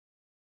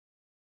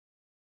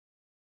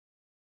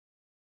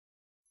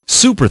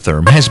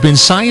Supertherm has been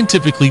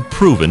scientifically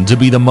proven to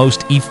be the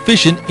most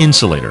efficient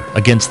insulator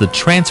against the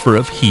transfer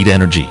of heat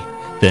energy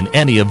than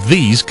any of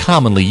these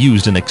commonly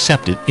used and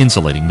accepted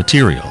insulating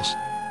materials.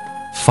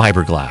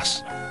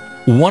 Fiberglass,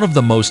 one of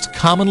the most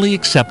commonly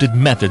accepted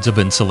methods of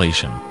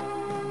insulation.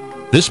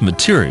 This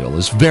material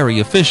is very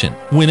efficient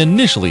when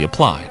initially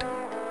applied.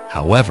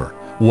 However,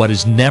 what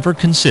is never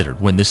considered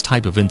when this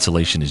type of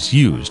insulation is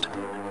used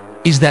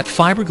is that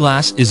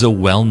fiberglass is a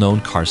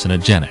well-known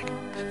carcinogenic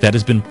that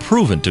has been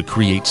proven to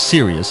create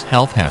serious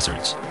health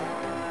hazards.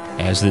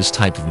 As this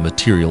type of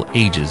material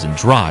ages and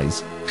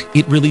dries,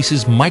 it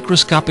releases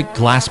microscopic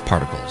glass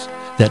particles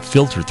that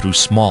filter through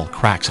small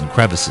cracks and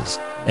crevices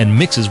and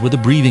mixes with the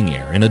breathing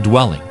air in a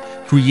dwelling,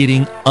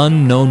 creating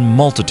unknown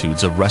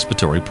multitudes of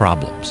respiratory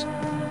problems.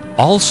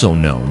 Also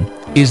known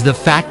is the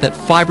fact that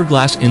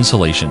fiberglass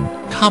insulation,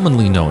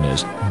 commonly known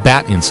as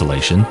batt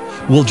insulation,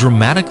 will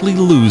dramatically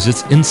lose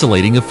its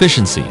insulating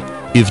efficiency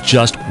if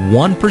just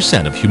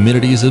 1% of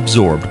humidity is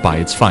absorbed by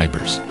its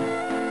fibers.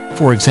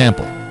 For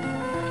example,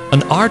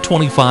 an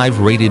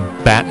R25 rated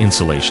batt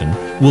insulation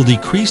will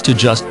decrease to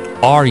just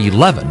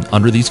R11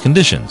 under these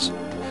conditions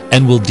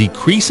and will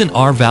decrease in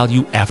R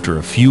value after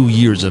a few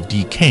years of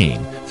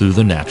decaying through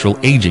the natural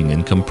aging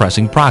and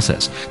compressing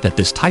process that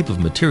this type of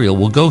material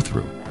will go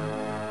through.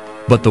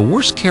 But the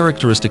worst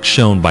characteristic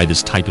shown by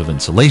this type of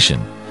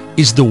insulation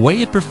is the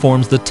way it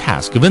performs the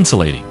task of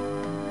insulating.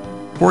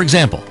 For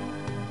example,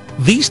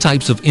 these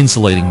types of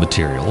insulating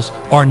materials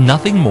are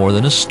nothing more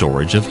than a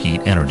storage of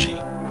heat energy.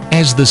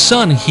 As the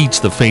sun heats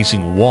the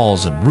facing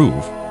walls and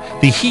roof,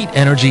 the heat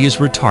energy is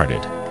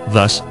retarded,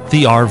 thus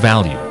the R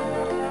value.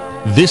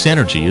 This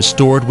energy is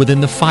stored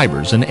within the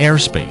fibers and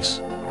airspace.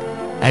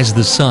 As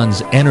the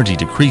sun's energy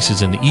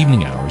decreases in the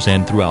evening hours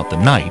and throughout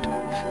the night,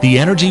 the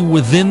energy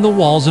within the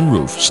walls and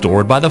roof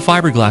stored by the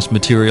fiberglass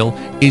material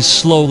is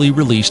slowly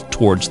released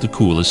towards the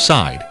coolest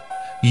side,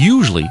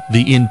 usually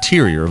the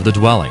interior of the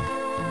dwelling.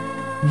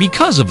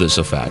 Because of this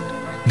effect,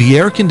 the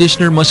air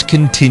conditioner must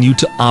continue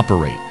to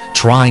operate,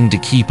 trying to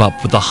keep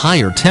up with the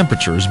higher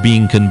temperatures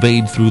being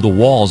conveyed through the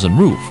walls and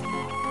roof.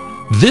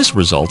 This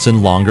results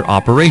in longer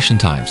operation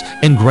times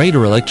and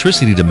greater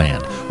electricity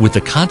demand, with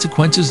the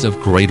consequences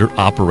of greater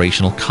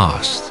operational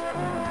costs.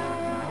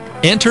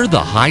 Enter the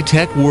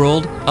high-tech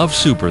world of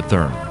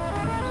Supertherm.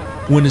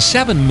 When a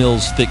 7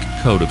 mils thick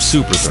coat of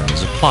Supertherm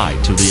is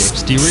applied to the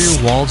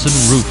exterior walls and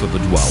roof of a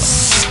dwelling,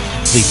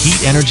 the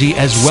heat energy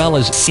as well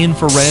as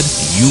infrared,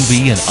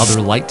 UV, and other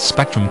light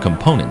spectrum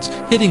components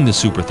hitting the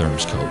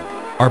Supertherm's coat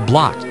are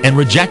blocked and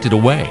rejected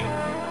away.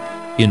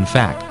 In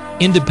fact,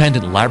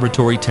 independent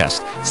laboratory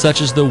tests,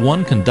 such as the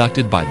one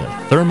conducted by the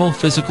Thermal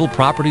Physical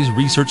Properties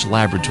Research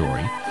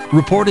Laboratory,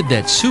 reported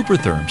that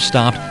Supertherm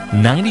stopped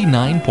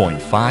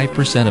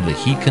 99.5% of the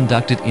heat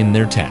conducted in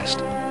their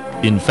test.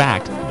 In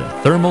fact, the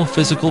Thermal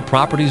Physical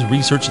Properties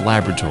Research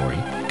Laboratory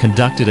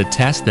conducted a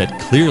test that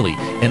clearly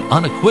and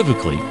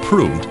unequivocally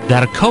proved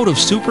that a coat of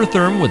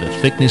Supertherm with a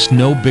thickness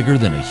no bigger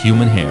than a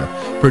human hair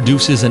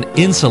produces an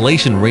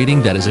insulation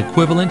rating that is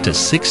equivalent to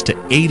 6 to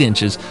 8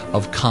 inches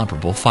of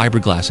comparable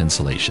fiberglass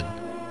insulation.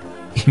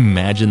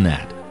 Imagine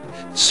that.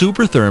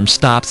 Supertherm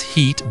stops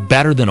heat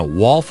better than a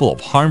wall full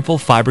of harmful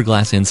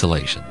fiberglass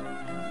insulation.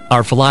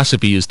 Our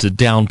philosophy is to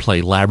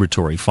downplay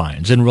laboratory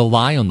finds and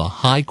rely on the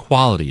high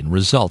quality and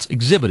results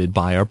exhibited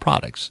by our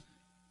products.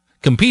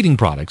 Competing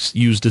products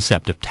use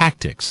deceptive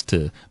tactics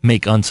to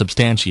make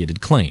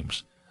unsubstantiated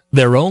claims.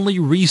 Their only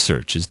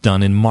research is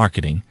done in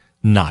marketing,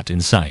 not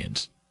in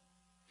science.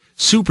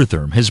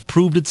 Supertherm has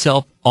proved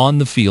itself on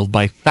the field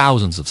by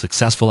thousands of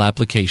successful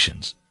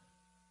applications.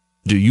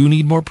 Do you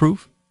need more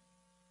proof?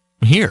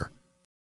 Here,